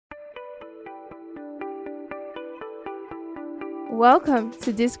Welcome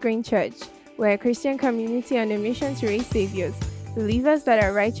to this Green Church. We're a Christian community on a mission to raise saviors, believers that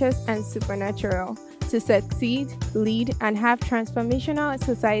are righteous and supernatural, to succeed, lead, and have transformational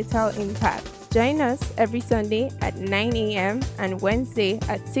societal impact. Join us every Sunday at 9 a.m. and Wednesday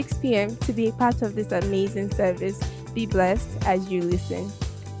at 6 p.m. to be a part of this amazing service. Be blessed as you listen.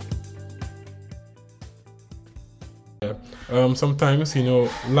 Sometimes,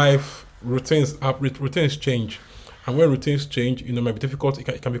 life routines change. And when routines change, it might be difficult.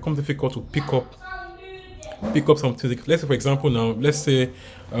 It can become difficult to pick up something. Let's say, for example, now, let's say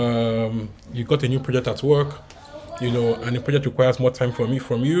you got a new project at work, and the project requires more time from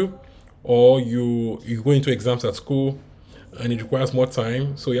you, or you go into exams at school, and it requires more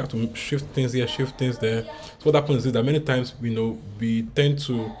time, so you have to shift things here, shift things there. So what happens is that many times, we tend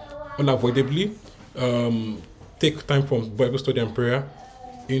to unavoidably take time from Bible study and prayer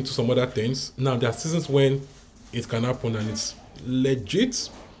into some other things. Now, there are seasons when it can happen and it's legit,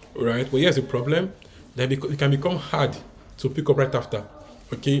 right? But here's the problem: that it can become hard to pick up right after.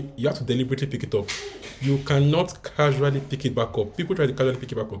 Okay, you have to deliberately pick it up. You cannot casually pick it back up. People try to casually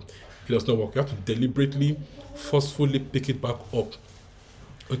pick it back up. It does not work. You have to deliberately, forcefully pick it back up.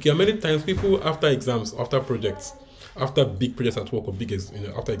 Okay, and many times people after exams, after projects, after big projects at work or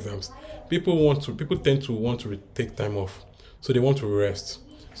after exams, people tend to want to take time off. So they want to rest.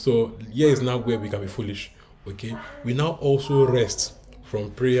 So here is now where we can be foolish. Okay, we now also rest from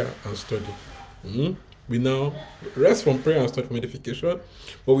prayer and study. We now rest from prayer and study for edification,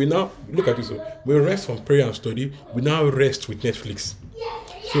 but we now look at this. We rest from prayer and study. We now rest with Netflix.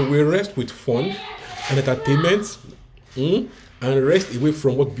 So we rest with fun and entertainment, and rest away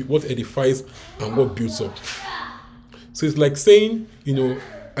from what edifies and what builds up. So it's like saying,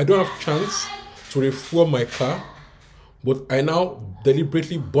 I don't have chance to refuel my car, but I now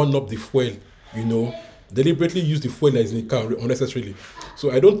deliberately burn up the fuel, deliberately use the fuel that is in the car unnecessarily.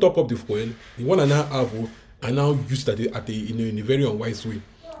 So I don't top up the fuel. The one I now have, I now use it in a very unwise way.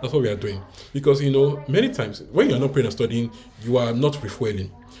 That's what we are doing. Because, many times when you are not praying and studying, you are not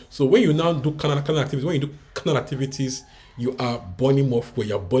refueling. So when you now do carnal activities, you are burning more fuel,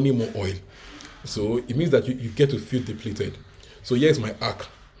 you are burning more oil. So it means that you get to feel depleted. So here's my arc.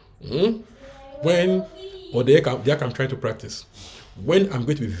 The arc I'm trying to practice. When I'm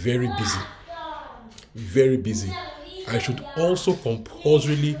going to be very busy, I should also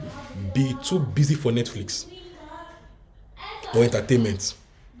compulsorily be too busy for Netflix or entertainment.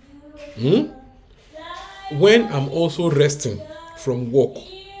 When I'm also resting from work,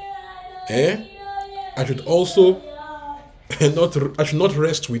 I should also not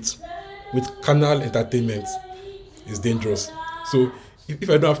rest with carnal entertainment. It's dangerous. So if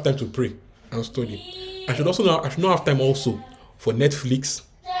I don't have time to pray and study, I should not have time also for Netflix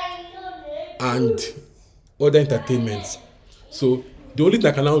and other entertainment. So the only thing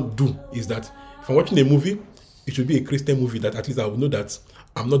I can now do is that if I'm watching a movie, it should be a Christian movie that at least I will know that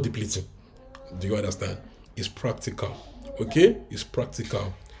I'm not depleting. Do you understand? It's practical. Okay? It's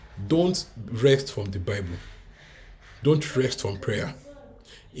practical. Don't rest from the Bible. Don't rest from prayer.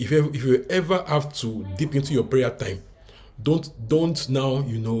 If you ever have to dip into your prayer time, don't now,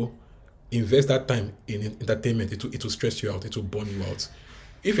 invest that time in entertainment. It will stress you out. It will burn you out.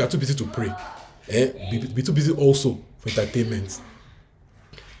 If you are too busy to pray, be too busy also for entertainment.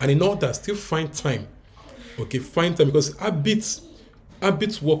 And in all that, still find time. Okay, find time, because habits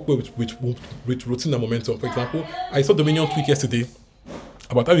work well with routine and momentum. For example, I saw Dominion tweet yesterday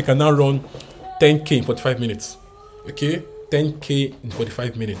about how we can now run 10K in 45 minutes. Okay, 10K in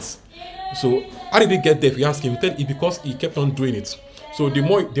 45 minutes. So how did he get there? If you ask him, tell it because he kept on doing it. So the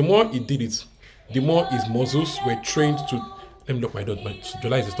more he did it, the more his muscles were trained to. Let me lock my door.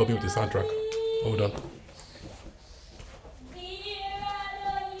 July is stopping with the soundtrack. Hold on.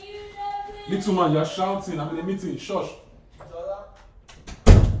 Little man, you're shouting. I'm in a meeting. Shush.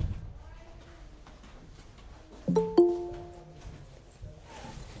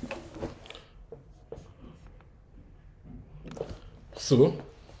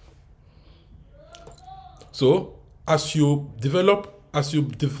 So as you develop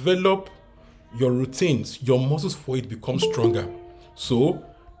your routines, your muscles for it become stronger. So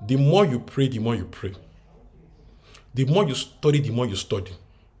the more you pray, the more you pray. The more you study, the more you study.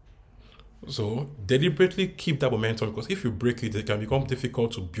 So deliberately keep that momentum, because if you break it can become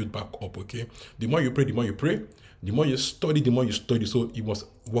difficult to build back up. Okay, the more you pray, the more you pray. The more you study, the more you study. So you must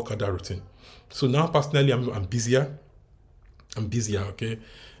work at that routine. So now personally, I'm busier. Okay,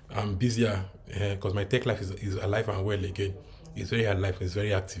 I'm busier because my tech life is alive and well again. It's very alive. It's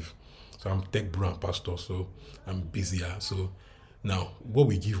very active. So I'm tech bro and pastor. So I'm busier. So now what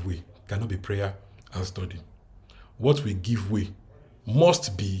we give way cannot be prayer and study. What we give way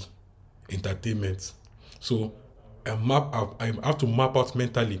must be entertainment. So I have to map out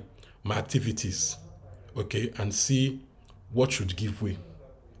mentally my activities, okay, and see what should give way.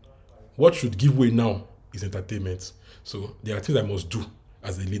 What should give way now is entertainment. So there are things I must do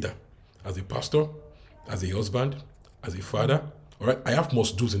as a leader, as a pastor, as a husband, as a father. All right, I have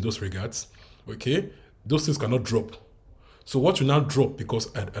must do's in those regards. Okay, those things cannot drop. So what should now drop,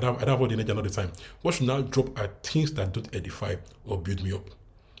 because I don't have all the energy another time. What should now drop are things that don't edify or build me up.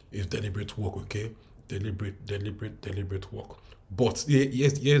 It's deliberate work, okay? Deliberate work. But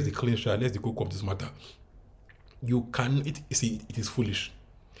here's the clean shot. Here's the cook of this matter. You can, see, it is foolish.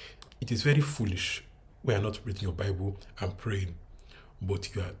 It is very foolish when you're not reading your Bible and praying, but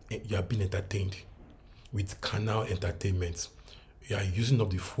you are being entertained with carnal entertainment. You are using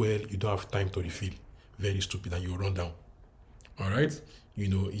up the fuel you don't have time to refill. Very stupid, and you'll run down. All right?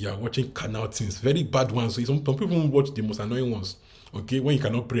 You are watching carnal things, very bad ones. So some people watch the most annoying ones. Okay? When you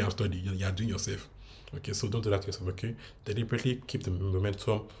cannot pray and study, you are doing yourself. Okay? So don't do that to yourself, okay? Deliberately keep the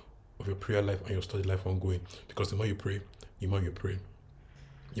momentum of your prayer life and your study life ongoing. Because the more you pray, the more you pray.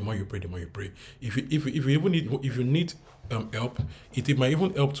 The more you pray, the more you pray. If you need help, it might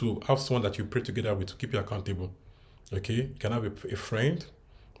even help to have someone that you pray together with to keep you accountable. Okay? You can have a friend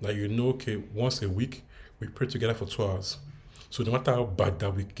that okay, once a week, we pray together for 2 hours. So no matter how bad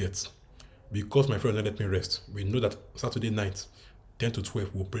that week gets, because my friend won't let me rest, we know that Saturday night, 10 to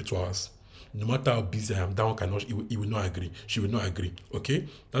 12, we'll pray 2 hours. No matter how busy I am, that one cannot, he will not agree. She will not agree. Okay?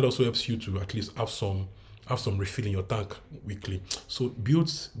 That also helps you to at least have some refill in your tank weekly. So build,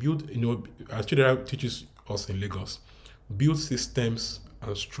 as Chidera teaches us in Lagos, build systems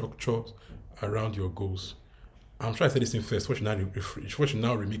and structures around your goals. I'm sure I said this in first, what should now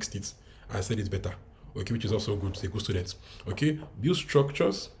remixed it and said it better. Okay, which is also good. It's a good student. Okay, build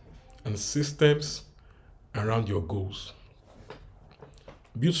structures and systems around your goals.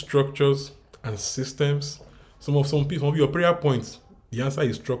 Build structures and systems. Some of your prayer points, the answer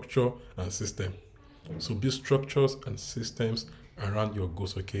is structure and system. So build structures and systems around your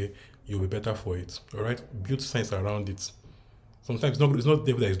goals, okay? You'll be better for it. All right? Build sense around it. Sometimes it's not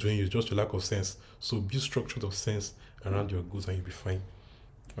the devil that is doing it, it's just your lack of sense. So build structures of sense around your goals and you'll be fine.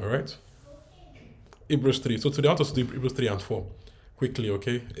 All right? Hebrews 3. So today I want us to do Hebrews 3 and 4. Quickly,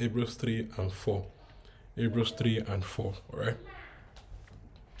 okay? Hebrews 3 and 4. Hebrews 3 and 4. All right?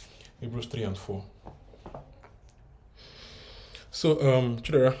 Hebrews 3 and 4. So,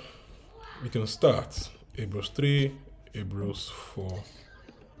 Chidera, we can start. Hebrews 3, Hebrews 4.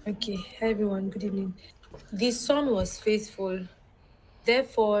 Okay, hi everyone, good evening. The Son was faithful.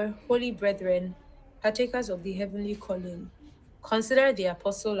 Therefore, holy brethren, partakers of the heavenly calling, consider the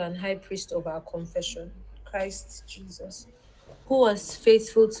apostle and high priest of our confession, Christ Jesus, who was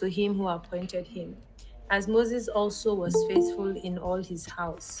faithful to him who appointed him, as Moses also was faithful in all his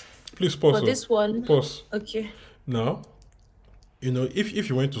house. Please pause. For this one, pause. Okay. Now, if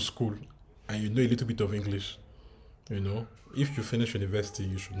you went to school and you know a little bit of English, if you finish university,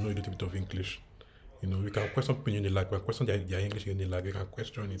 you should know a little bit of English. We can question people in Unilag, we can question their English in Unilag, we can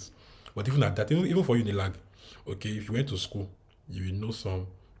question it. But even at that, even for Unilag, okay, if you went to school, you will know some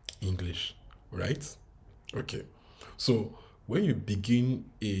English, right? Okay. So when you begin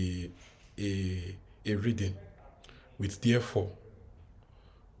a reading with therefore,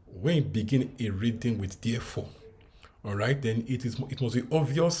 all right, then it must be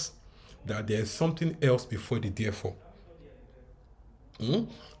obvious that there's something else before the therefore.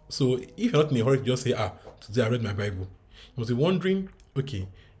 So if you're not in a hurry to just say, today I read my Bible, you must be wondering, okay,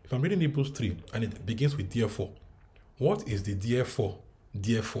 if I'm reading Hebrews 3 and it begins with therefore, what is the therefore?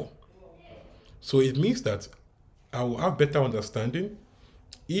 So it means that I will have better understanding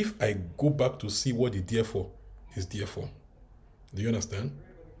if I go back to see what the therefore is there for. Do you understand?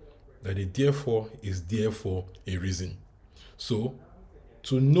 That the therefore is there for a reason. So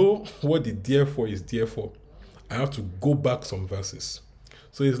to know what the therefore is there for, I have to go back some verses.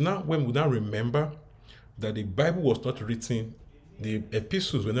 So it's now when we now remember that the Bible was not written, the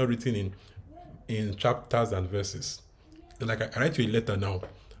epistles were not written in chapters and verses. Like I write you a letter now.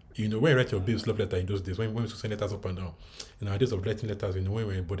 When you write your babe's love letter in those days, when we used to send letters up and down, in our days of writing letters, when we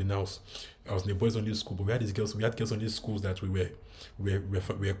were in boarding house, I was in a boys only school, but we had girls only schools that we were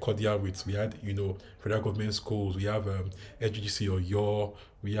cordial with. We had, federal government schools, we have LGGC or YOR,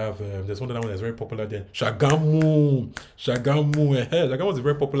 we have, there's one other one that's very popular then, Shagamu was a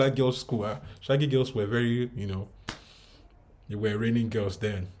very popular girls' school. Shaggy girls were very, they were reigning girls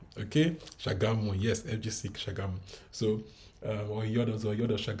then. Okay, Shagamu, yes, FG6 Shagamu. So, or Yoda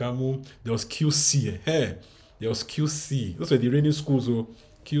Shagamu. There was QC. There was QC. Those were the reigning schools.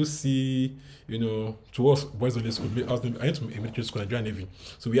 QC, to us boys only school. I went to a military school, Nigerian Navy.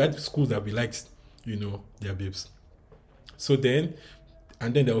 So we had schools that we liked, their babes. So then,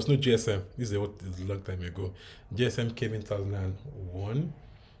 and then there was no GSM. This is a long time ago. GSM came in 2001.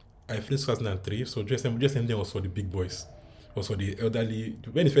 I finished 2003. So GSM then was for the big boys. Was for the elderly.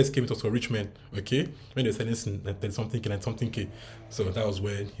 When it first came, it was for rich men. Okay, when they were selling 30-something K. So that was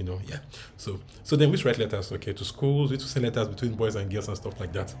when, yeah. So then we used to write letters, okay, to schools. We used to send letters between boys and girls and stuff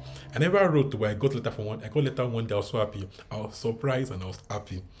like that. I never wrote where I got letter from one. I got letter one day. I was so happy. I was surprised and I was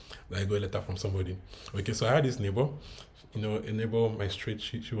happy that I got a letter from somebody. Okay, so I had this neighbor. A neighbor on my street.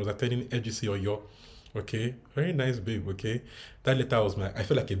 She was attending FGC or Yo. Okay, very nice babe. Okay, that letter was I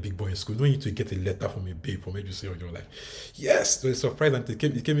felt like a big boy in school. When you to get a letter from a babe from FGC or Yo, like, yes, so it's surprised and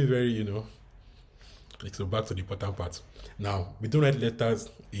it came in very, like, so back to the important part. Now, we don't write letters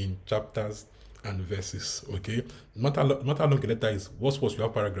in chapters and verses, okay? No matter how long a letter is, what's you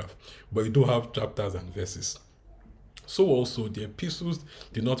have paragraph, but you do have chapters and verses. So also, the epistles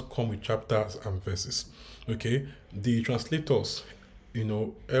did not come with chapters and verses, okay? The translators,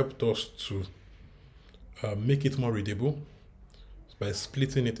 helped us to make it more readable by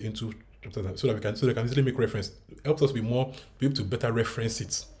splitting it into chapters, so that they can easily make reference. It helps us be able to better reference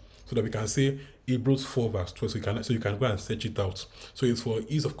it, so that we can say Hebrews 4 verse 12, so you can go and search it out. So it's for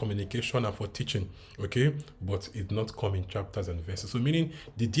ease of communication and for teaching, okay? But it not come in chapters and verses. So meaning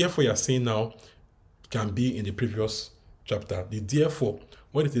the therefore you're saying now can be in the previous chapter. The therefore,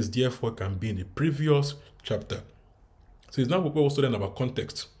 what it is therefore can be in the previous chapter. So it's now we're also learning about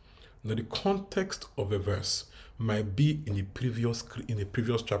context. Now the context of a verse might be in the previous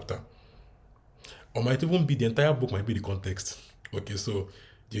chapter, or might even be the entire book might be the context. Okay, so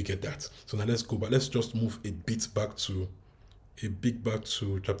do you get that? So now let's go back. Let's just move a bit back to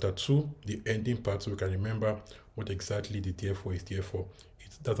chapter 2, the ending part, so we can remember what exactly the therefore is there for.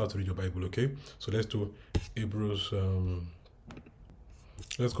 That's how to read your Bible, okay? So let's do Hebrews.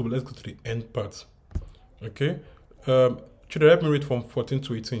 Let's go to the end part, okay? Should I help me read from 14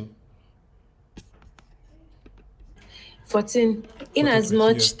 to 18? 14.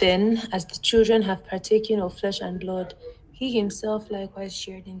 Inasmuch then as the children have partaken of flesh and blood, he himself likewise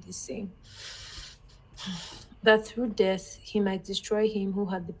shared in the same, that through death he might destroy him who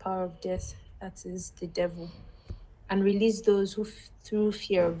had the power of death, that is, the devil, and release those who through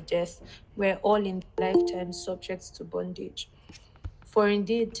fear of death were all in their lifetime subject to bondage. For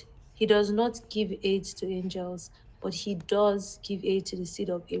indeed, he does not give aid to angels, but he does give aid to the seed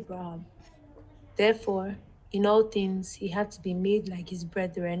of Abraham. Therefore, in all things he had to be made like his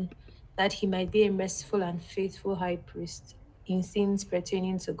brethren, that he might be a merciful and faithful high priest in things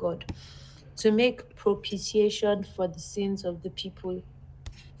pertaining to God, to make propitiation for the sins of the people.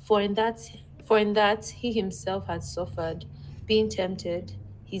 For in that he himself had suffered, being tempted,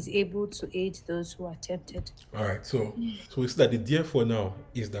 he's able to aid those who are tempted. All right, so we see that the therefore now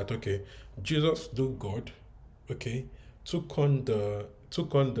is that, okay, Jesus, though God, okay, took on the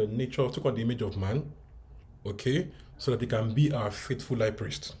nature, took on the image of man, okay, so that he can be our faithful high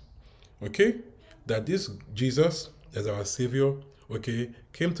priest, okay, that this Jesus, as our Savior, okay,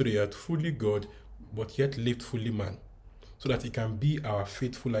 came to the earth fully God, but yet lived fully man, so that he can be our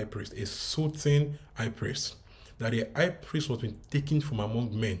faithful high priest, a certain high priest, that a high priest was been taken from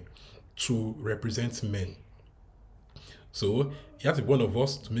among men to represent men. So he has to be one of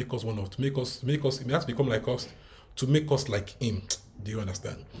us to make us he has to become like us to make us like him. Do you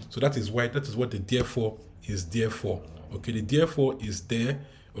understand? So that is what the therefore is there for. Okay, the therefore is there,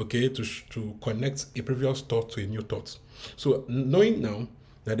 okay, to connect a previous thought to a new thought. So knowing now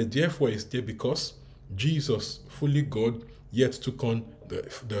that the therefore is there because Jesus, fully God, yet took on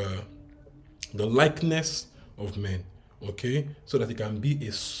the likeness of men, okay, so that he can be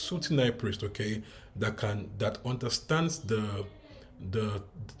a certain high priest, okay, that understands the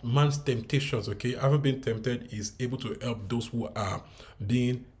man's temptations, okay. Having been tempted, is able to help those who are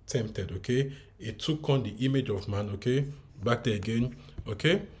being tempted, okay. It took on the image of man, okay, back there again,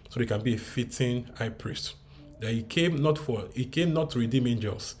 okay, so he can be a fitting high priest. That he came not to redeem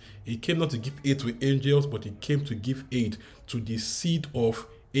angels. He came not to give aid to angels, but he came to give aid to the seed of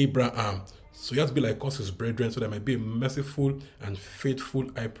Abraham. So he has to be like us, his brethren, so that might be a merciful and faithful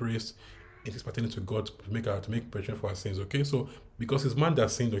high priest. It is pertaining to God to make protection for our sins. Okay, so because it's man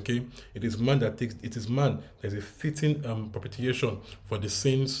that sinned, okay, it is man that is a fitting propitiation for the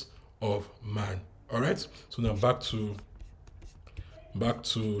sins of man. All right. So now back to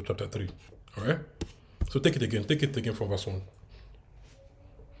chapter 3. All right. So take it again from verse 1.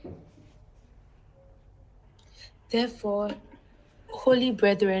 Therefore, Holy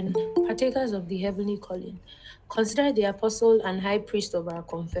brethren, partakers of the heavenly calling, consider the apostle and high priest of our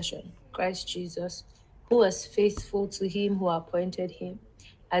confession, Christ Jesus, who was faithful to him who appointed him,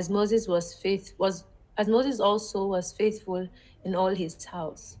 as Moses was faith was as Moses also was faithful in all his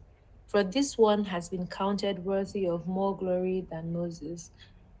house. For this one has been counted worthy of more glory than Moses,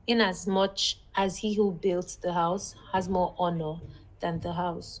 inasmuch as he who built the house has more honor than the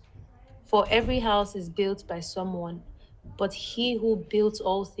house. For every house is built by someone, but he who built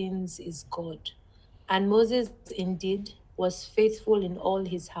all things is God. And Moses indeed was faithful in all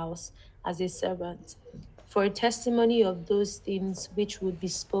his house as a servant, for a testimony of those things which would be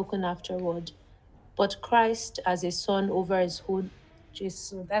spoken afterward. But Christ as a son over his own.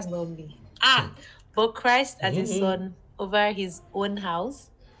 Jesus, that's not me. But Christ as a son over his own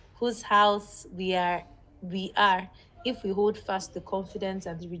house, whose house we are, if we hold fast the confidence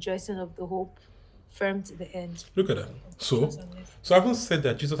and the rejoicing of the hope firm to the end. Look at that. So I haven't said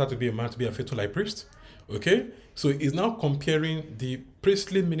that Jesus had to be a man to be a faithful high priest. Okay? So he's now comparing the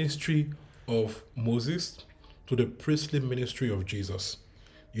priestly ministry of Moses to the priestly ministry of Jesus.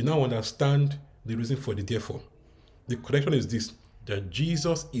 You now understand the reason for the therefore. The connection is this, that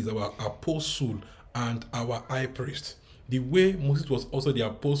Jesus is our apostle and our high priest. The way Moses was also the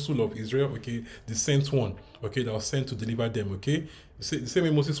apostle of Israel, okay, the sent one, okay, that was sent to deliver them, okay. The same way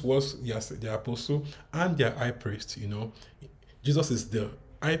Moses was the apostle and their high priest, Jesus is the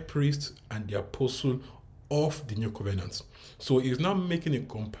high priest and the apostle of the new covenant. So he's now making a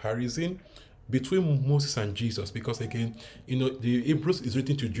comparison between Moses and Jesus, because again, the Hebrews is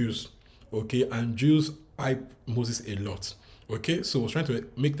written to Jews, okay, and Jews hype Moses a lot, okay. So I was trying to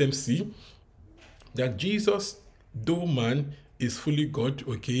make them see that Jesus, though man, is fully God,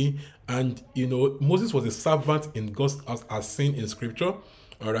 okay, and Moses was a servant in God's house as seen in scripture,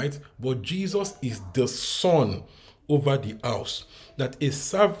 all right, but Jesus is the son over the house. That a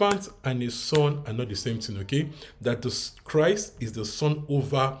servant and a son are not the same thing, okay, that Christ is the son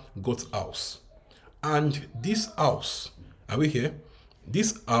over God's house. And this house, are we here?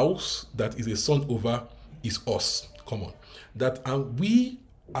 This house that is a son over is us. Come on. That and we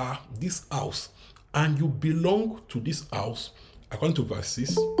are this house, and you belong to this house, according to verse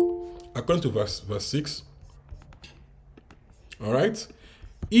 6. According to verse 6. All right.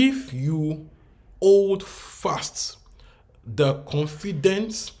 If you hold fast the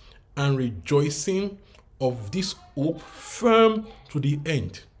confidence and rejoicing of this hope firm to the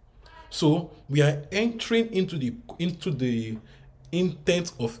end. So we are entering into the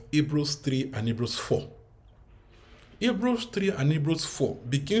intent of Hebrews 3 and Hebrews 4. Hebrews 3 and Hebrews 4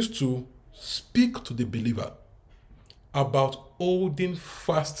 begins to speak to the believer about holding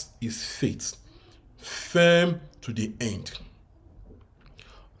fast his faith firm to the end.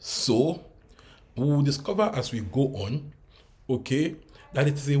 So we will discover as we go on, okay, that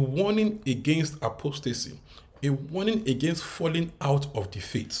it is a warning against apostasy, a warning against falling out of the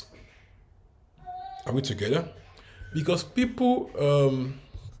faith. Are we together? Because people,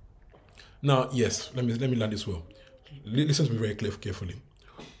 now, yes, let me learn this well. Listen to me very carefully.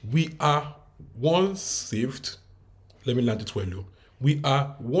 We are once saved. Let me learn it well. We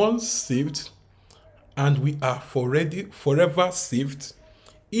are once saved, and we are forever saved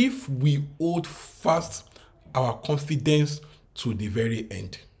if we hold fast our confidence to the very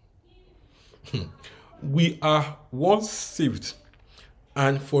end. We are once saved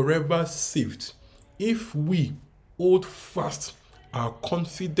and forever saved if we hold fast our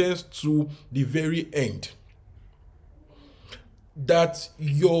confidence to the very end. That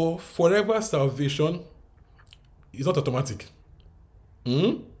your forever salvation is not automatic.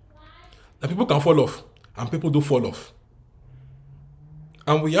 That people can fall off, and people do fall off.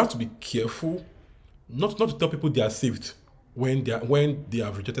 And we have to be careful not to tell people they are saved when they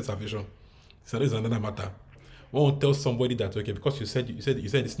have rejected salvation. So that is another matter. We won't tell somebody that, okay, because you said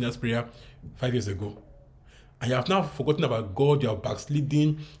the sinner's prayer 5 years ago, and you have now forgotten about God, you are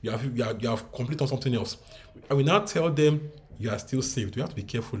backsliding, you have completed on something else. I will now tell them you are still saved. You have to be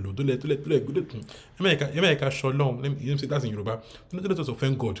careful, though. Don't let say that's in Yoruba. Don't let us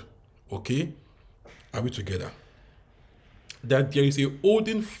offend God. Okay? Are we together? That there is a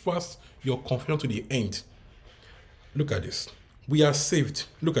holding fast your confession to the end. Look at this. We are saved.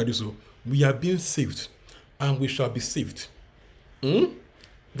 Look at this. We are being saved, and we shall be saved. There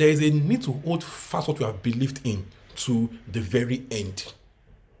is a need to hold fast what we have believed in to the very end.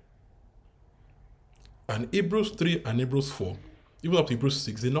 And Hebrews 3 and Hebrews 4, even up to Hebrews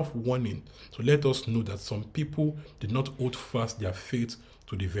 6, is enough warning to let us know that some people did not hold fast their faith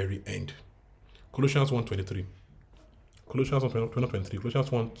to the very end. Colossians 1:23. Colossians 1:23. Colossians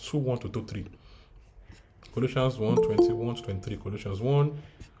 1:2-3. Colossians 1:21 to 23. Colossians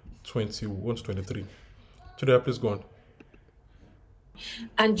 1:21 to 23. Children, please go on.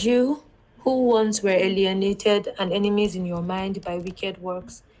 And you, who once were alienated and enemies in your mind by wicked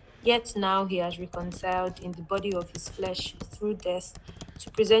works, yet now he has reconciled in the body of his flesh through death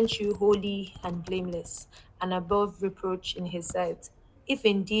to present you holy and blameless and above reproach in his sight. If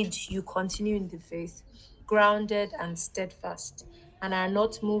indeed you continue in the faith, grounded and steadfast, and are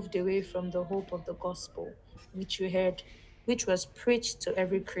not moved away from the hope of the gospel which you heard, which was preached to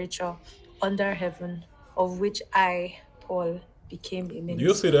every creature under heaven, of which I, Paul, became a Do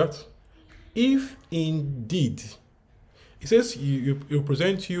you see minister. that? If indeed, it says you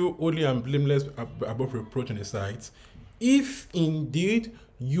present you holy and blameless above reproach in the sight, if indeed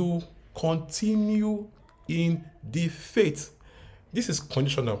you continue in the faith. This is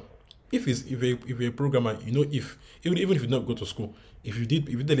conditional. If you're a programmer, you know if even if you don't go to school, if you did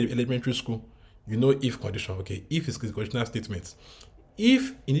elementary school, you know if condition. Okay, if it's a conditional statement.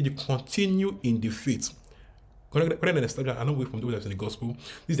 If indeed you continue in the faith, correct understand that I don't wait from those that's in the gospel.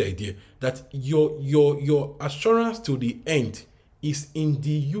 This is the idea that your assurance to the end is in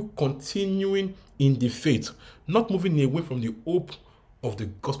the you continuing in the faith, not moving away from the hope of the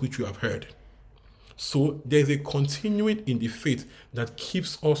gospel which you have heard. So there's a continuing in the faith that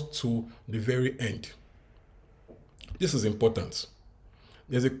keeps us to the very end. This is important.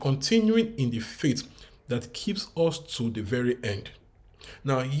 There's a continuing in the faith that keeps us to the very end.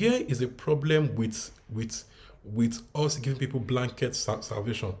 Now, here is a problem with us giving people blanket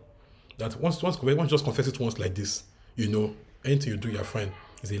salvation. That once just confess it once like this, anything you do, you're fine.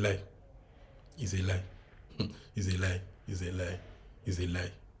 Is a lie. Is a lie. Is a lie. Is a lie. Is a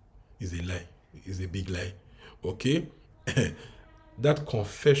lie. Is a lie. Is a big lie. Okay? That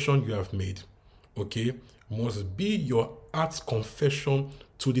confession you have made, okay, must be your heart's confession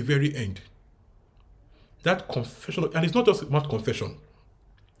to the very end. That confession, and it's not just mouth confession.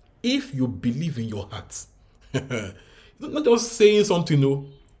 If you believe in your heart, not just saying something, no.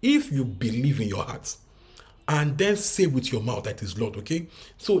 If you believe in your heart, and then say with your mouth that is Lord, okay?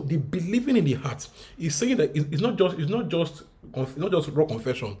 So the believing in the heart is saying that it's not just raw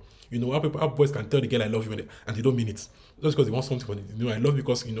confession. How boys can tell the girl I love you and they don't mean it. Just because they want something from it. I love you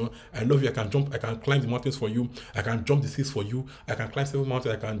because I love you, I can climb the mountains for you, I can jump the seas for you, I can climb 7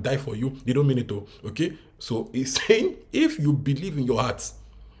 mountains, I can die for you. They don't mean it though. Okay? So it's saying if you believe in your heart,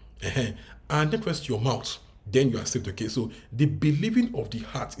 and then press your mouth, then you are saved. Okay, so the believing of the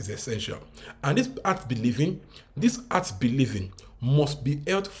heart is essential, and this heart believing must be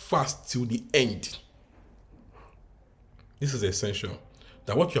held fast till the end. This is essential,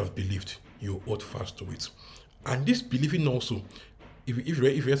 that what you have believed, you hold fast to it. And this believing also, if you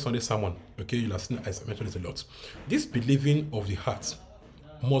read Sunday sermon, okay, you'll have seen I mentioned this a lot. This believing of the heart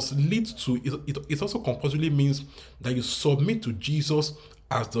must lead to it also compulsorily means that you submit to Jesus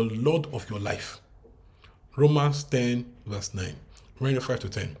as the Lord of your life. Romans 10 verse 9. Romans 5 to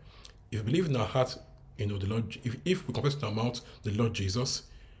 10. If you believe in our heart, the Lord, if we confess in our mouth the Lord Jesus,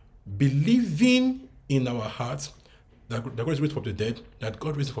 believing in our heart that God is raised from the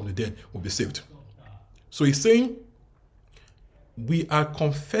dead, will be saved. So he's saying we are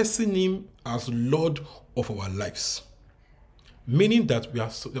confessing him as Lord of our lives. Meaning that we are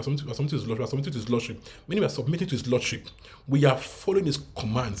submitting to his lordship. Meaning we are submitting to his lordship. We are following his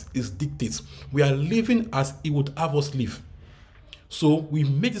commands, his dictates. We are living as he would have us live. So we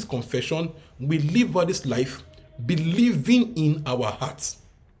make this confession. We live out this life believing in our hearts.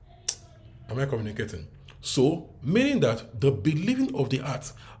 Am I communicating? So, meaning that the believing of the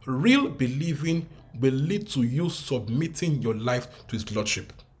heart, real believing, will lead to you submitting your life to his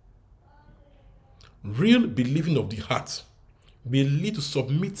lordship. Real believing of the heart will lead to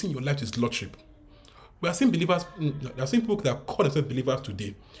submitting your life to his lordship. We are seeing believers, there are seeing people that call themselves believers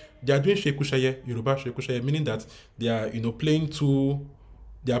today. They are doing shekushaye, Yoruba shekushaye, meaning that they are playing two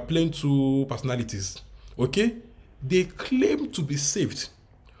personalities. Okay? They claim to be saved,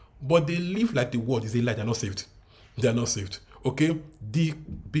 but they live like the world is a lie. They are not saved. They are not saved. Okay? The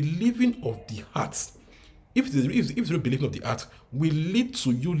believing of the heart, if the real believing of the heart, will lead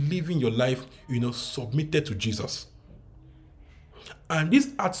to you living your life, submitted to Jesus. And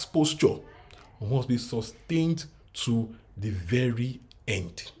this heart's posture must be sustained to the very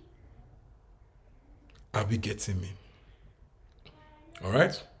end. Are we getting me? All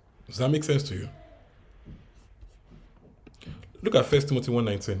right? Does that make sense to you? Look at 1 Timothy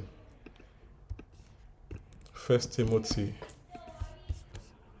 1:19. 1 Timothy.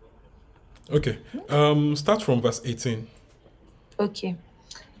 Okay. Start from verse 18. Okay.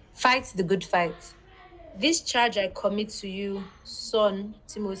 Fight the good fight. This charge I commit to you, son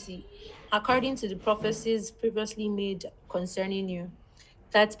Timothy, according to the prophecies previously made concerning you,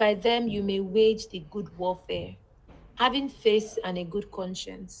 that by them you may wage the good warfare, having faith and a good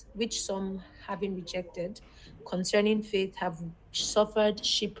conscience, which some, having rejected concerning faith, have suffered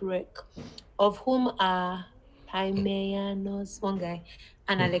shipwreck, of whom are Hymenaeus, one guy,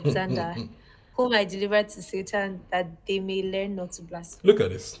 and Alexander, whom I delivered to Satan, that they may learn not to Look blaspheme. at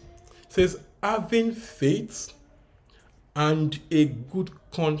this. It says, having faith and a good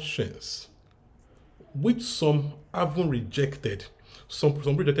conscience, which some haven't rejected. Some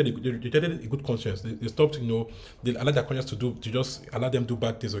rejected they rejected a good conscience. They stopped, they allowed their conscience to just allow them do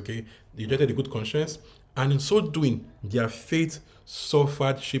bad things, okay? They rejected a good conscience, and in so doing, their faith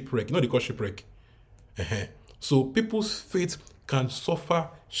suffered shipwreck. You know what they call shipwreck? Uh-huh. So people's faith can suffer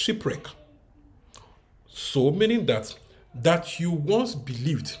shipwreck. So meaning that you once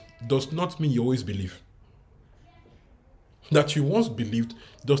believed does not mean you always believe. That you once believed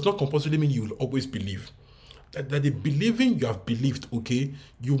does not compulsorily mean you will always believe. That the believing you have believed, okay,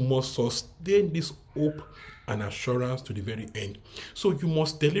 you must sustain this hope and assurance to the very end. So you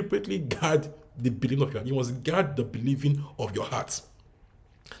must deliberately guard the believing of your heart. You must guard the believing of your heart.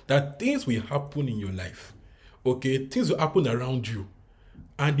 That things will happen in your life, okay, things will happen around you.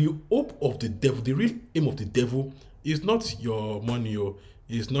 And the hope of the devil, the real aim of the devil, is not your money, or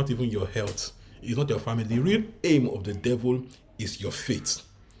is not even your health, it's not your family. The real aim of the devil is your faith.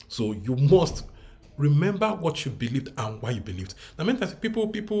 So you must remember what you believed and why you believed. Now, many times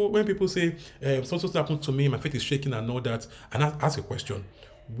when people say something happened to me, my faith is shaking and all that, and I ask a question: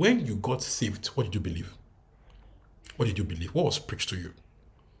 when you got saved, what did you believe? What did you believe? What was preached to you?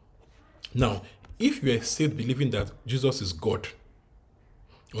 Now, if you are saved believing that Jesus is God,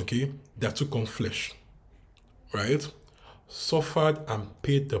 okay, that took on flesh, right, suffered and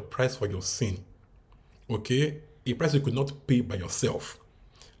paid the price for your sin, okay, a price you could not pay by yourself,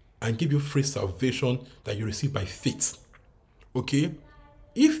 and give you free salvation that you receive by faith, okay,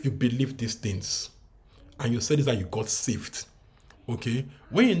 if you believe these things and you said this that you got saved, okay,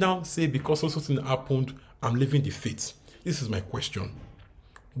 when you now say because something happened, I'm living the faith, this is my question: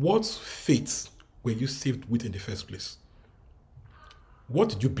 what faith were you saved with in the first place? What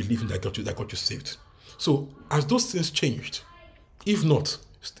did you believe in that got you saved? So as those things changed, if not,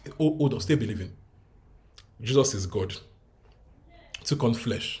 hold on, stay believing. Jesus is God, took on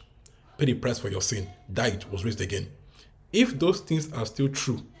flesh, paid the price for your sin, died, was raised again. If those things are still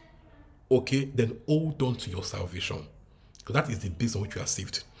true, okay, then hold on to your salvation, because that is the base on which you are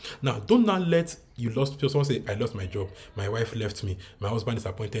saved. Now, don't now let you lost. Someone say, I lost my job, my wife left me, my husband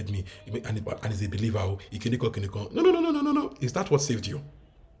disappointed me, and he's a believer. No. Is that what saved you?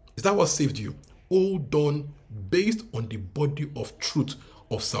 Is that what saved you? Hold on, based on the body of truth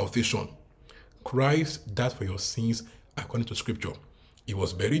of salvation. Christ died for your sins according to scripture. He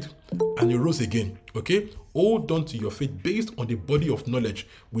was buried and he rose again. Okay? Hold on to your faith based on the body of knowledge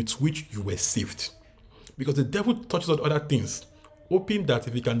with which you were saved. Because the devil touches on other things, hoping that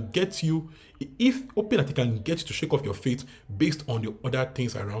if he can get you, hoping that he can get you to shake off your faith based on the other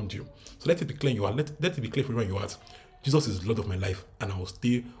things around you. So let it be clear in your heart. Let it be clear for everyone in your heart. Jesus is the Lord of my life, and I will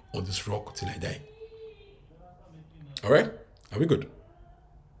stay on this rock till I die. All right? Are we good?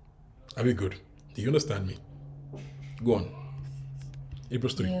 Are we good? Do you understand me? Go on.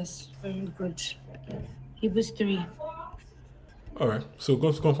 Hebrews 3. Yes, very good. Hebrews 3. All right. So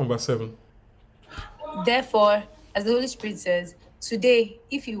go from verse 7. Therefore, as the Holy Spirit says, today,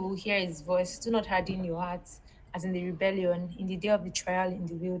 if you will hear his voice, do not harden your hearts, as in the rebellion, in the day of the trial in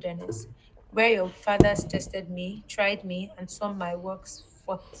the wilderness, where your fathers tested me, tried me, and saw my works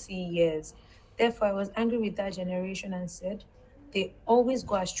 40 years. Therefore, I was angry with that generation and said, they always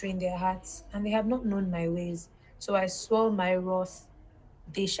go astray in their hearts, and they have not known my ways. So I swore my wrath,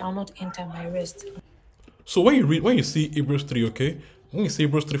 they shall not enter my rest. So when you see Hebrews 3, okay, when you see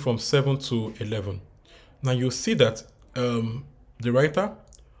Hebrews 3 from 7 to 11, now you see that the writer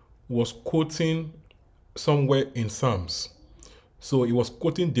was quoting somewhere in Psalms. So he was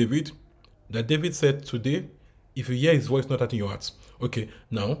quoting David, that David said, today, if you hear his voice, not at in your hearts. Okay,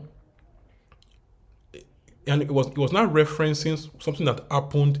 now, and it was not referencing something that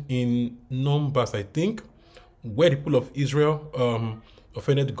happened in Numbers, I think, where the people of Israel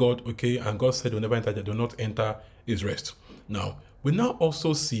offended God, okay, and God said, they do not enter his rest. Now, we now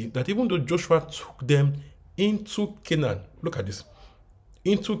also see that even though Joshua took them into Canaan, look at this,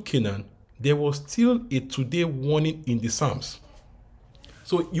 into Canaan, there was still a today warning in the Psalms.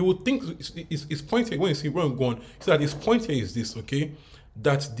 So you would think his point here, when you see where I'm going, so that his point here is this, okay,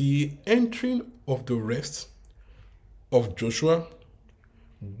 that the entering of the rest of Joshua,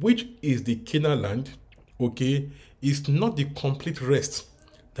 which is the Canaan land, okay, is not the complete rest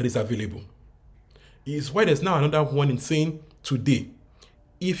that is available. It is why there's now another warning saying, today,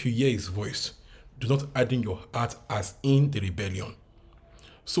 if you hear his voice, do not harden your heart as in the rebellion.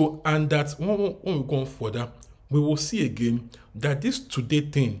 So, and that when we go on further, we will see again that this today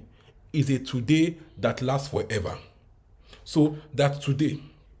thing is a today that lasts forever. So that today,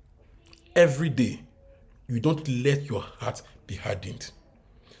 every day, you don't let your heart be hardened.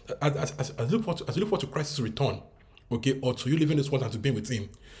 As you look forward to Christ's return, okay, or to you living this world and to being with him,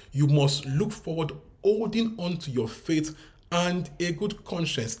 you must look forward, holding on to your faith and a good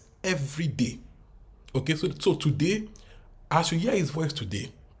conscience every day. Okay, so today, as you hear his voice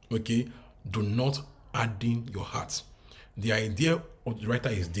today, okay, do not harden your heart. The idea of the writer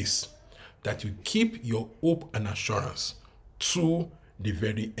is this, that you keep your hope and assurance to the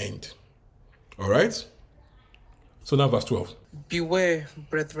very end. All right? So now verse 12. Beware,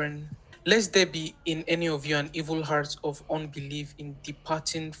 brethren, lest there be in any of you an evil heart of unbelief in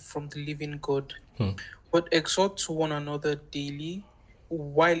departing from the living God. But exhort to one another daily,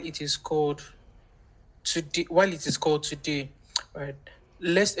 while it is called today, right?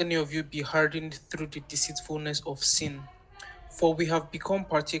 Lest any of you be hardened through the deceitfulness of sin. For we have become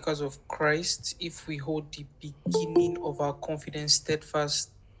partakers of Christ if we hold the beginning of our confidence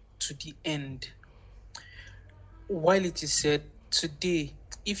steadfast to the end. While it is said, today,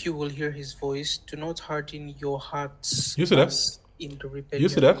 if you will hear his voice, do not harden your hearts You see that? as in the rebellion. You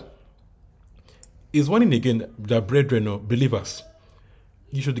see that? Is warning again that brethren or believers,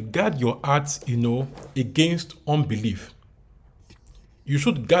 you should guard your hearts, against unbelief. You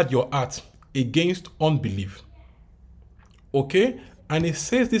should guard your heart against unbelief. Okay? And it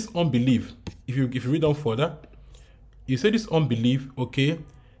says this unbelief, if you read on further, you say this unbelief, okay,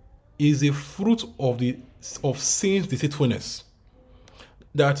 is a fruit of sin's deceitfulness.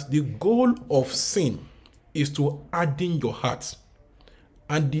 That the goal of sin is to harden your heart.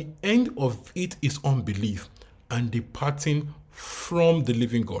 And the end of it is unbelief and departing from the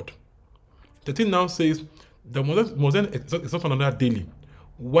living God. The thing now says the Moses is not another daily,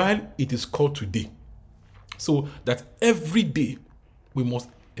 while it is called today. So that every day we must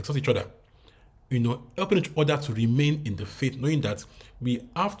exhort each other, helping each other to remain in the faith, knowing that we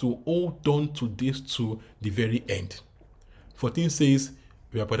have to hold on to this to the very end. 14 says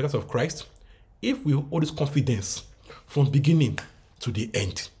we are partakers of Christ if we hold this confidence from beginning to the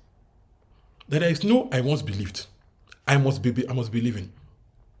end. That there is no I once believed. I must be living.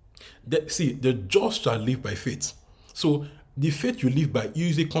 The just shall live by faith. So the faith you live by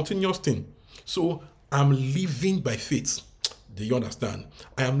is a continuous thing. So I'm living by faith. Do you understand?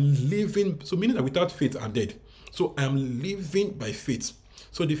 I am living, so meaning that without faith I'm dead. So I am living by faith.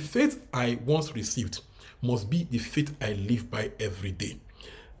 So the faith I once received must be the faith I live by every day.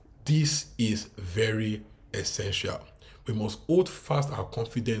 This is very essential. We must hold fast our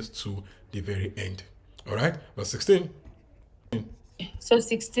confidence to the very end. All right, verse 16. So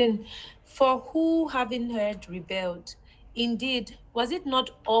 16, for who having heard rebelled? Indeed, was it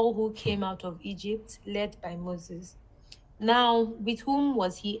not all who came out of Egypt led by Moses? Now, with whom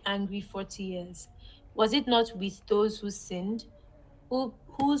was he angry 40 years? Was it not with those who sinned,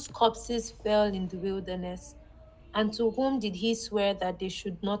 whose corpses fell in the wilderness? And to whom did he swear that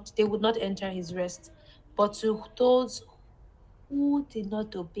they would not enter his rest, but to those who did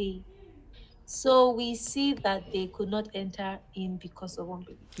not obey? So we see that they could not enter in because of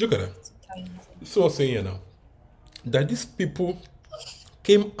unbelief. Look at that. So I'm saying here now that these people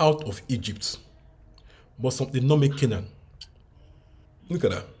came out of Egypt, but some did not make Canaan. Look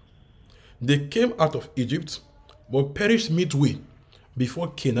at that. They came out of Egypt, but perished midway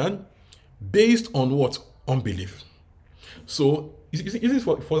before Canaan, based on what? Unbelief. So it is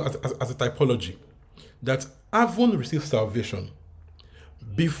for as a typology that having received salvation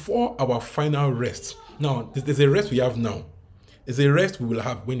before our final rest. Now, there's a rest we have now. There's a rest we will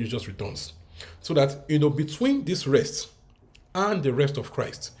have when Jesus returns. So that, between this rest and the rest of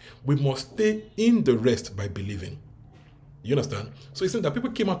Christ, we must stay in the rest by believing. You understand? So it's saying that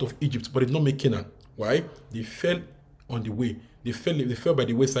people came out of Egypt but did not make Canaan. Why? They fell on the way. They fell by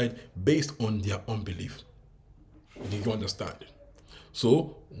the wayside based on their unbelief. Do you understand?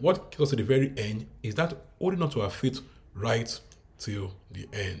 So what gets us to the very end is that holding on to our faith right till the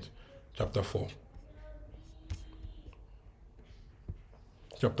end. Chapter 4.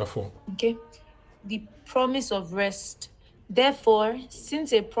 Chapter 4. Okay. The promise of rest. Therefore,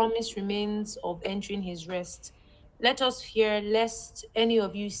 since a promise remains of entering his rest, let us fear lest any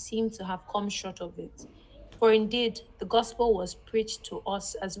of you seem to have come short of it. For indeed, the gospel was preached to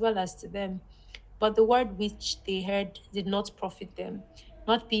us as well as to them, but the word which they heard did not profit them,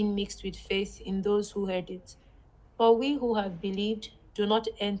 not being mixed with faith in those who heard it. For we who have believed do not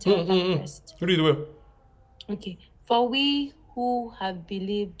enter that rest. Read well. Okay. For we who have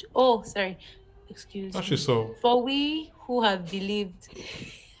believed, oh, sorry, excuse Actually, me. so For we who have believed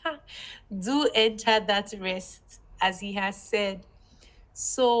do enter that rest, as he has said.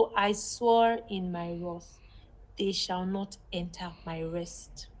 So I swore in my wrath, they shall not enter my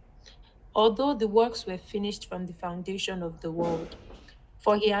rest. Although the works were finished from the foundation of the world,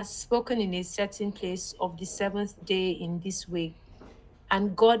 for he has spoken in a certain place of the seventh day in this way.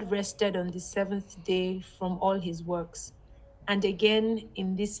 And God rested on the seventh day from all his works. And again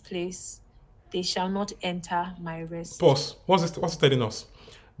in this place, they shall not enter my rest. pause. What's it telling us?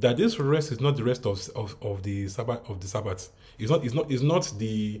 That this rest is not the rest of the Sabbath. It's not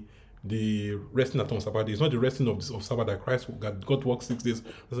the resting at on Sabbath. It's not the resting of Sabbath that God worked 6 days,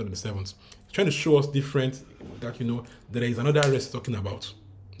 rest on the seventh. It's trying to show us different that there is another rest talking about.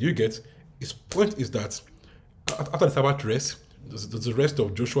 You get? His point is that after the Sabbath rest, there's the rest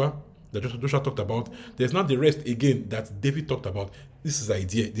of Joshua that Joshua talked about. There's not the rest again that David talked about. This is the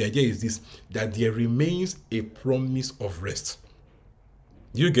idea. The idea is this: that there remains a promise of rest.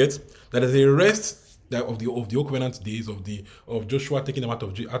 You get that is a rest that of the old covenant days of Joshua taking them out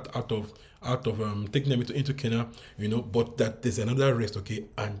of taking them into Canaan, but that there's another rest, okay?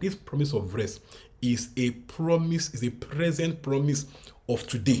 And this promise of rest is a present promise of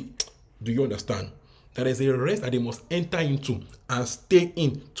today. Do you understand? That is a rest that they must enter into and stay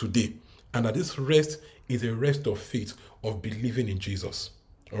in today. And that this rest is a rest of faith, of believing in Jesus.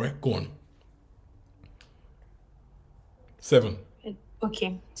 All right, go on. 7.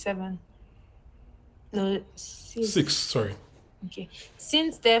 Okay, 7. No, 6. 6, sorry. Okay.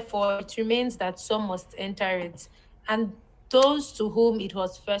 Since therefore it remains that some must enter it, and those to whom it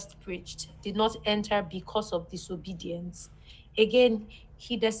was first preached did not enter because of disobedience. Again,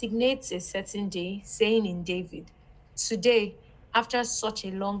 he designates a certain day, saying in David, today, after such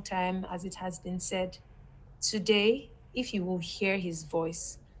a long time as it has been said, today, if you will hear his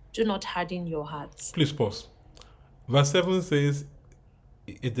voice, do not harden your hearts. Please pause. Verse 7 says,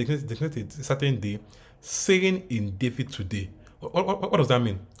 it designates a certain day, saying in David today. What does that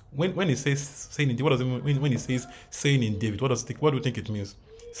mean? When it says saying in David, what does it mean? When it says saying in David, what do you think it means?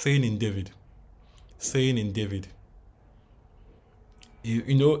 Saying in David. Saying in David.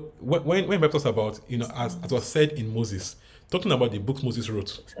 When Bible talks about, as was said in Moses, talking about the book Moses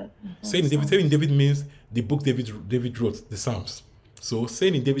wrote. Saying in David means the book David wrote, the Psalms. So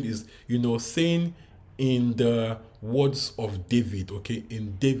saying in David is, saying in the words of David, okay,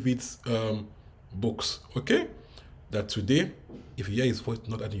 in David's books, okay, that today, if you hear his voice,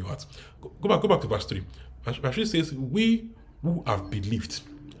 not adding your heart. Go back to verse 3. Verse 3 says, we who have believed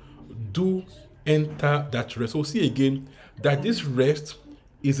do enter that rest. So see again that this rest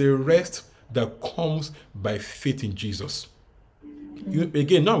is a rest that comes by faith in Jesus.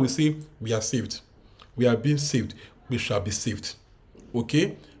 Again, now we say we are saved. We are being saved. We shall be saved.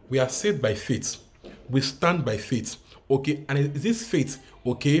 Okay? We are saved by faith. We stand by faith. Okay? And is this faith,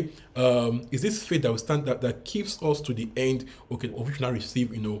 okay? Is this faith that we stand that keeps us to the end, okay, of which we now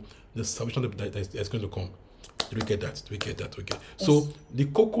receive, the salvation that is going to come. Do we get that? Okay. Yes. So the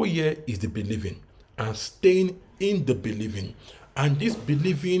cocoa here is the believing and staying in the believing. And this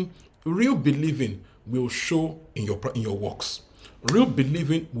believing, real believing, will show in your works. Real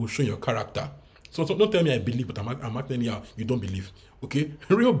believing will show your character. So don't tell me I believe, but I'm acting here. You don't believe. Okay?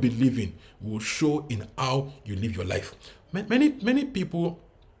 Real believing will show in how you live your life. Many people,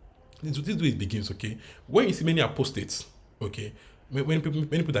 this is where it begins, okay? When you see many apostates, okay, many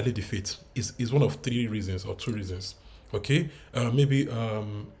people that leave the faith is one of 3 reasons or 2 reasons. Okay? Maybe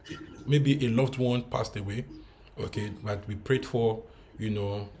a loved one passed away, okay, but we prayed for,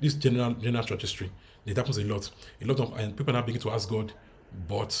 this general church history. It happens a lot. And people now begin to ask God,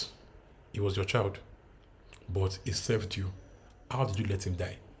 but he was your child, but he served you. How did you let him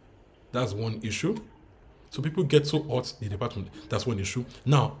die? That's one issue. So people get so hot in the department. That's one issue.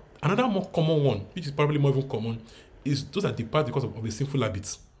 Now, another more common one, which is probably more even common, is those that depart because of a sinful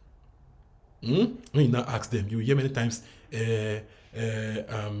habits. When you now ask them, you hear many times, I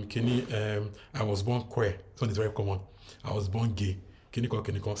was born queer. This one is very common. I was born gay. Can you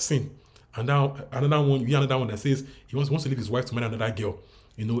call sin? And now another one, you hear another one that says he wants to leave his wife to marry another girl.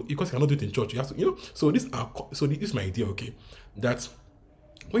 Because he cannot do it in church. You have to, So this is my idea, okay? That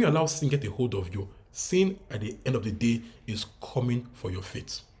when you allow sin get a hold of you, sin at the end of the day is coming for your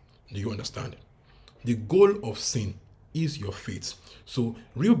faith. Do you understand? The goal of sin is your faith. So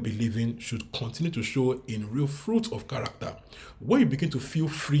real believing should continue to show in real fruit of character. When you begin to feel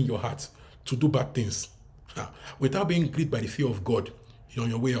free in your heart to do bad things, without being gripped by the fear of God, you're on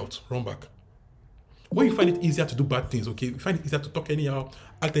your way out. Run back. When you find it easier to do bad things, okay, you find it easier to talk anyhow,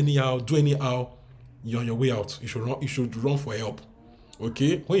 act anyhow, do anyhow, you're on your way out. You should run for help.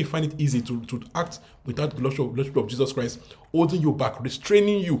 Okay? When you find it easy to act without the lordship of Jesus Christ holding you back,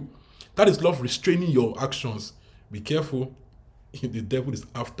 restraining you, that is love restraining your actions. Be careful. The devil is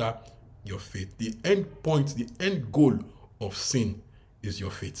after your faith. The end point, the end goal of sin is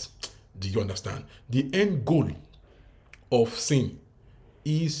your faith. Do you understand? The end goal of sin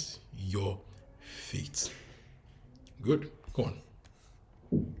is your faith. Good. Go on.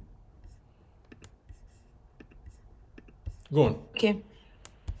 Go on. Okay.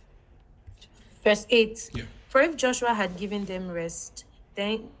 Verse 8. Yeah. For if Joshua had given them rest,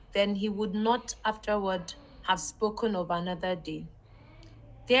 then he would not afterward have spoken of another day.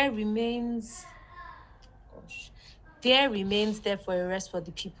 There remains there remains therefore a rest for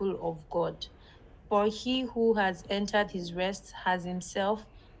the people of God. For he who has entered his rest has himself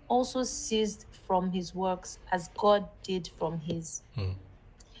also ceased from his works as God did from his.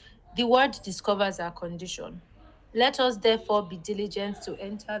 The word discovers our condition. Let us therefore be diligent to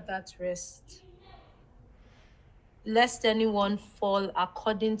enter that rest, lest anyone fall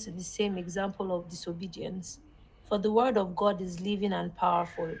according to the same example of disobedience. For the word of God is living and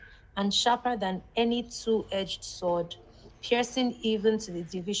powerful, and sharper than any two-edged sword, piercing even to the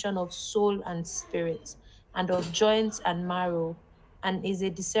division of soul and spirit, and of joints and marrow, and is a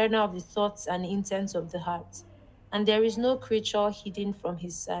discerner of the thoughts and intents of the heart. And there is no creature hidden from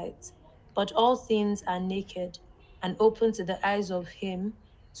his sight, but all things are naked and open to the eyes of him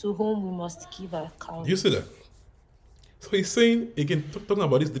to whom we must give Do you account. see that? So he's saying, again, talking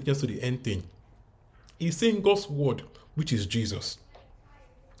about this diligence to the end thing. He's saying God's word, which is Jesus,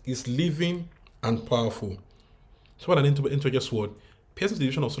 is living and powerful. So what an intelligent word, piercing the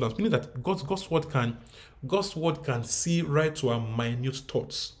division of soul, meaning that God's word can see right to our minute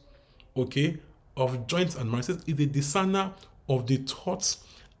thoughts, okay, of joints and marrow. It says it's a discerner of the thoughts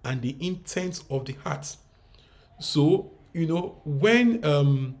and the intents of the heart. So when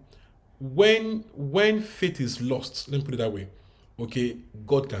faith is lost, let me put it that way, okay,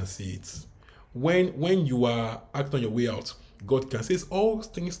 God can see it. When you are acting on your way out, God can see it. All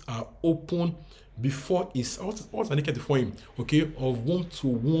things are open before His all are naked before Him, okay, of whom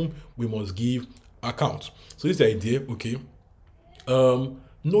to whom we must give account. So this is the idea, okay.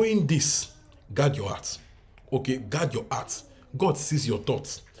 Knowing this, guard your heart. Okay, guard your heart. God sees your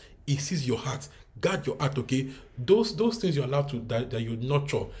thoughts. He sees your heart. Guard your heart, okay. Those things you're allowed to that you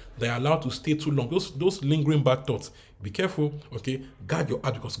nurture, they are allowed to stay too long. Those lingering bad thoughts. Be careful, okay. Guard your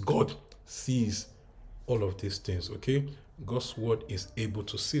heart because God sees all of these things, okay. God's word is able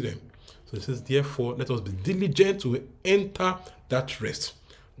to see them. So it says, therefore, let us be diligent to enter that rest.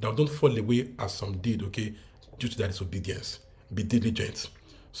 Now, don't fall away as some did, okay, due to that disobedience. Be diligent.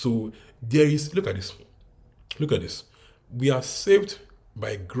 So there is, look at this. Look at this. We are saved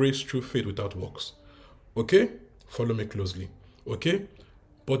by grace through faith without works. Okay? Follow me closely. Okay?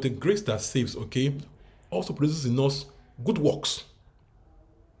 But the grace that saves, okay, also produces in us good works.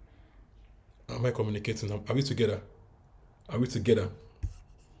 Am I communicating? Are we together? Are we together?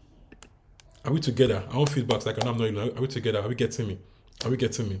 Are we together? I want feedback like I'm not. Are we together? Are we getting me? Are we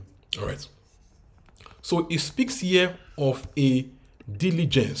getting me? All right. So it speaks here of a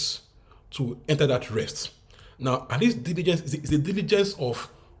diligence to enter that rest. Now, and this diligence is a diligence of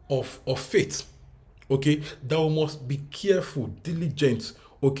faith. Okay, that we must be careful, diligent,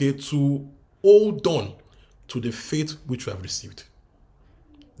 okay, to hold on to the faith which we have received.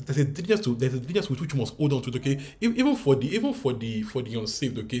 There's a diligence with which you must hold on to it, okay? Even for the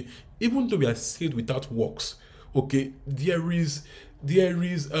unsaved, okay, even though we are saved without works, okay, there is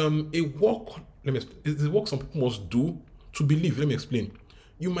a work. It's a work some people must do to believe. Let me explain.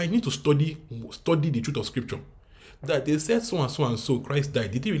 You might need to study the truth of scripture. That they said so and so Christ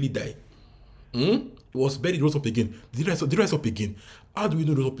died. Did he really die? He was buried, rose up again. Did he rise up again? How do we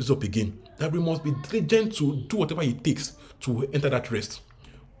know he rose up again? That we must be diligent to do whatever it takes to enter that rest.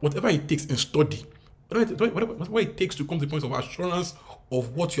 Whatever it takes in study, whatever it takes to come to the point of assurance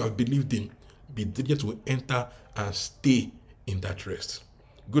of what you have believed in, be diligent to enter and stay in that rest.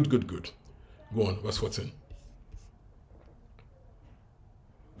 Good. Go on, verse 14.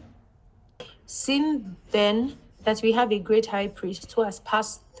 Seeing then that we have a great high priest who has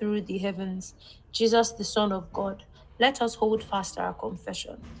passed through the heavens, Jesus the Son of God, let us hold fast our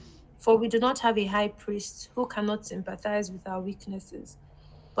confession. For we do not have a high priest who cannot sympathize with our weaknesses,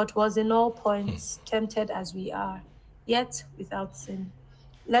 but was in all points tempted as we are, yet without sin.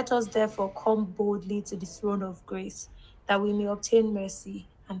 Let us therefore come boldly to the throne of grace, that we may obtain mercy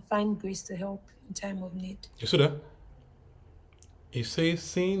and find grace to help in time of need. You see that? It says,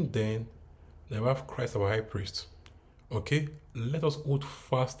 seeing then Then we have Christ our high priest. Okay, let us hold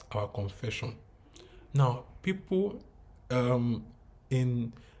fast our confession. Now, people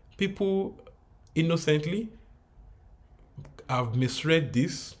innocently have misread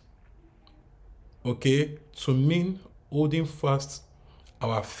this, okay, to mean holding fast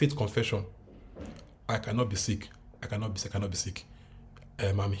our faith confession. I cannot be sick. I cannot be sick.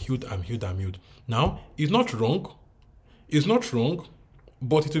 I'm healed. Now, it's not wrong. It's not wrong,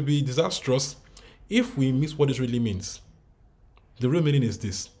 but it will be disastrous if we miss what this really means. The real meaning is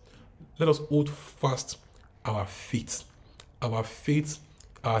this: let us hold fast our faith, our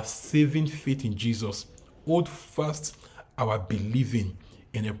saving faith in Jesus. Hold fast our believing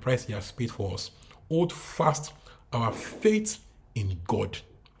in the price He has paid for us. Hold fast our faith in God,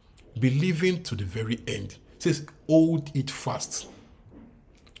 believing to the very end. It says, hold it fast.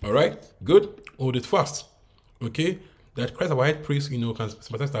 All right, good. Hold it fast. Okay, that Christ our high priest, can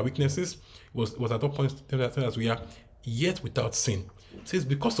sympathize our weaknesses. Was at that point telling us we are yet without sin. It says,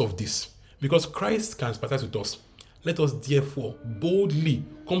 because of this, because Christ can sympathize with us, let us therefore boldly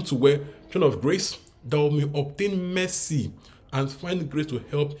come to where throne of grace, that we may obtain mercy and find grace to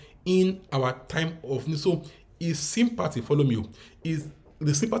help in our time of need. So His sympathy, follow me, is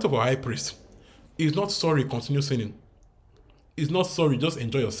the sympathy of our high priest. Is not sorry, continue sinning. It's not sorry, just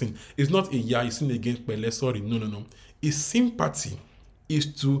enjoy your sin. It's not you sin against, but less sorry. No. His sympathy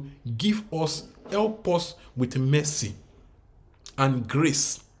is to help us with mercy and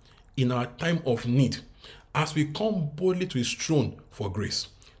grace in our time of need as we come boldly to His throne for grace.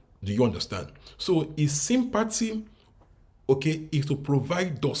 Do you understand? So His sympathy, is to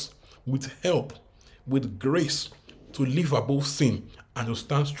provide us with help, with grace to live above sin and to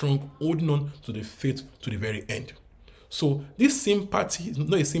stand strong, holding on to the faith to the very end. So this sympathy is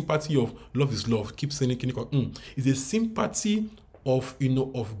not a sympathy of love is love. Keep saying it. It's a sympathy of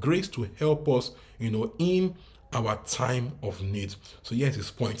grace to help us, in our time of need. So here's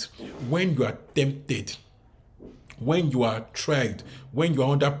his point: when you are tempted, when you are tried, when you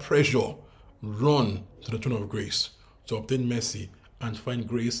are under pressure, run to the throne of grace to obtain mercy and find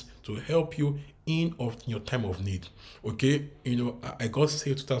grace to help you in your time of need. Okay, I got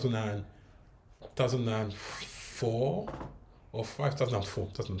saved 2004 or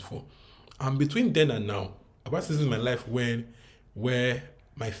 2004. And between then and now, about seasons in my life where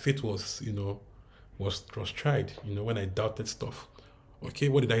my faith was tried, when I doubted stuff. Okay,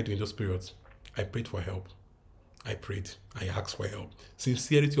 what did I do in those periods? I prayed for help. I asked for help.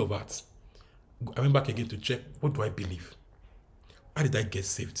 Sincerity of heart. I went back again to check, what do I believe? How did I get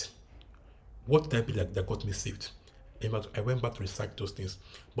saved? What did I believe that got me saved? I went back to recite those things.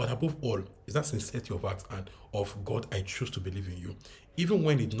 But above all, is that sincerity of heart and of God, I choose to believe in you. Even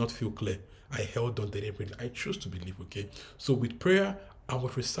when it did not feel clear, I held on deliberately. I choose to believe, okay? So with prayer and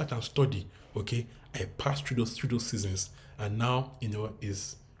with research and study, okay, I passed through those seasons. And now,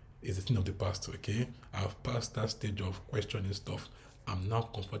 is a thing of the past, okay? I've passed that stage of questioning stuff. I'm now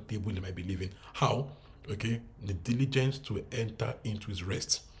comfortable in my believing. How? Okay? The diligence to enter into His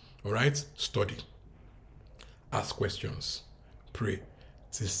rest. All right? Study. Ask questions. Pray.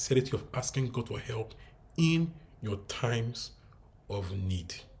 Sincerity of asking God for help in your times of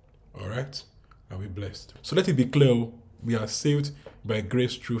need. All right? Are we blessed? So let it be clear, we are saved by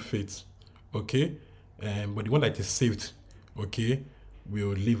grace through faith. Okay? But the one that is saved, okay,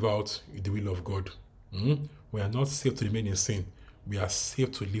 will live out the will of God. We are not saved to remain in sin. We are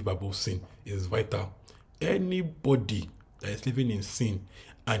saved to live above sin. It is vital. Anybody that is living in sin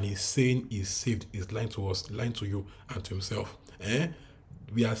and is saying he's saved is lying to us, lying to you and to himself.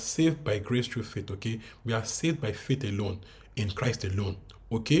 We are saved by grace through faith, okay? We are saved by faith alone, in Christ alone,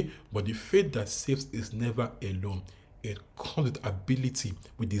 okay? But the faith that saves is never alone. It comes with ability,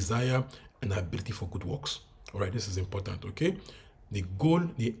 with desire and ability for good works. All right, this is important, okay? The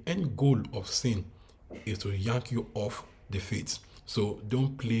end goal of sin is to yank you off the faith. So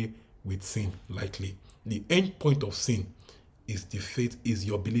don't play with sin lightly. The end point of sin is the faith, is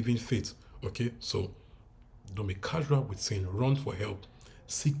your believing faith. Okay, so don't be casual with sin. Run for help.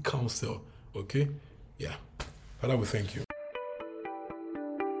 Seek counsel. Okay, yeah. Father, we thank you.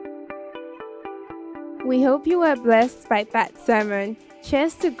 We hope you were blessed by that sermon.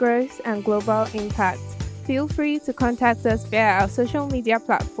 Cheers to growth and global impact. Feel free to contact us via our social media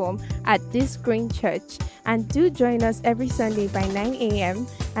platform at This Green Church, and do join us every Sunday by 9 a.m.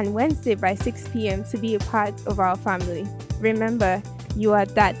 and Wednesday by 6 p.m. to be a part of our family. Remember, you are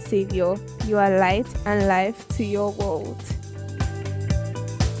that Savior. You are light and life to your world.